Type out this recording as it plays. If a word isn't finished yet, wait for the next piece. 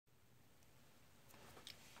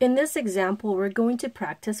In this example, we're going to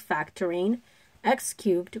practice factoring x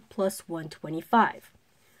cubed plus 125.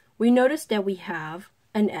 We notice that we have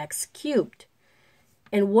an x cubed,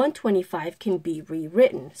 and 125 can be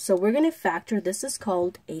rewritten. So we're going to factor, this is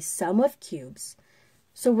called a sum of cubes.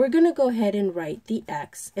 So we're going to go ahead and write the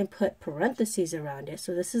x and put parentheses around it.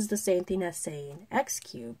 So this is the same thing as saying x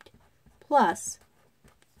cubed plus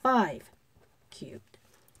 5 cubed,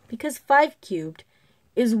 because 5 cubed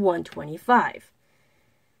is 125.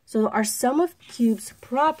 So our sum of cubes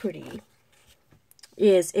property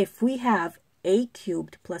is if we have a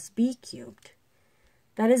cubed plus b cubed,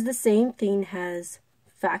 that is the same thing as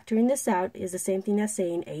factoring this out is the same thing as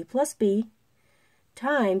saying a plus b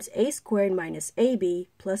times a squared minus ab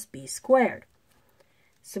plus b squared.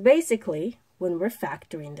 So basically, when we're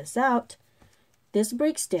factoring this out, this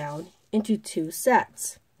breaks down into two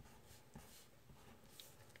sets.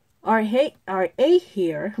 Our a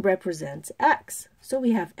here represents x, so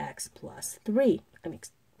we have x plus 3,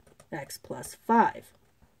 x plus 5.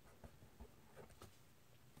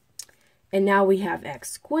 And now we have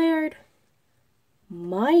x squared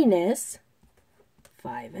minus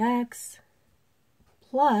 5x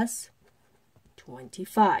plus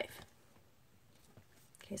 25.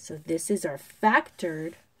 Okay, so this is our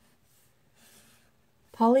factored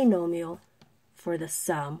polynomial for the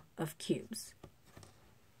sum of cubes.